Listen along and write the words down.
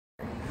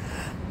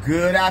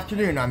Good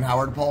afternoon. I'm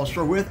Howard Paul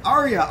Shore with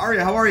Arya.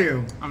 Arya, how are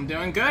you? I'm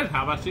doing good.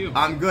 How about you?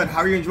 I'm good. How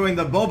are you enjoying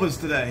the bobas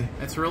today?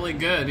 It's really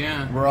good,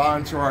 yeah. We're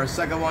on to our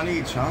second one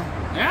each, huh?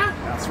 Yeah?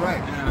 That's right.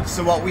 Yeah.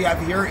 So what we have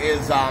here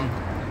is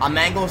a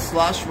mango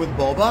slush with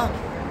boba,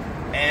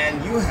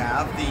 and you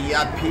have the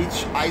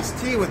peach iced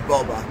tea with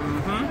boba.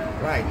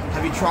 Mm-hmm. Right.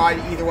 Have you tried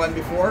either one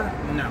before?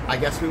 No. I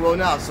guess we will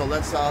now. So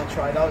let's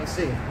try it out and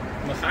see.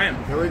 L'chaim.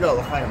 Here we go.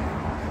 L'chaim.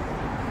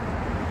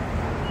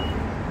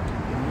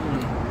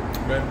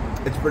 Good.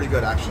 It's pretty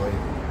good, actually.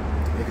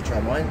 You can try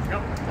mine.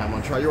 Yep. I'm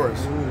gonna try yours.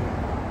 Ooh.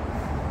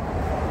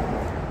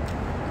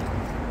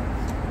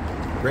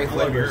 Great I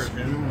love flavors. yours,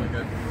 man. Really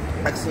good.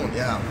 Excellent,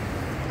 yeah.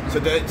 So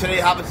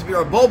today happens to be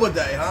our boba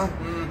day, huh?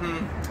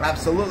 Mm-hmm.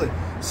 Absolutely.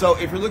 So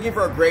if you're looking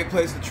for a great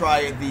place to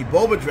try the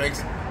boba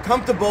drinks,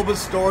 come to Boba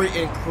Story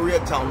in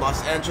Koreatown,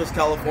 Los Angeles,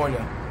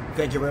 California.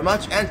 Thank you very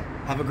much, and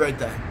have a great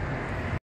day.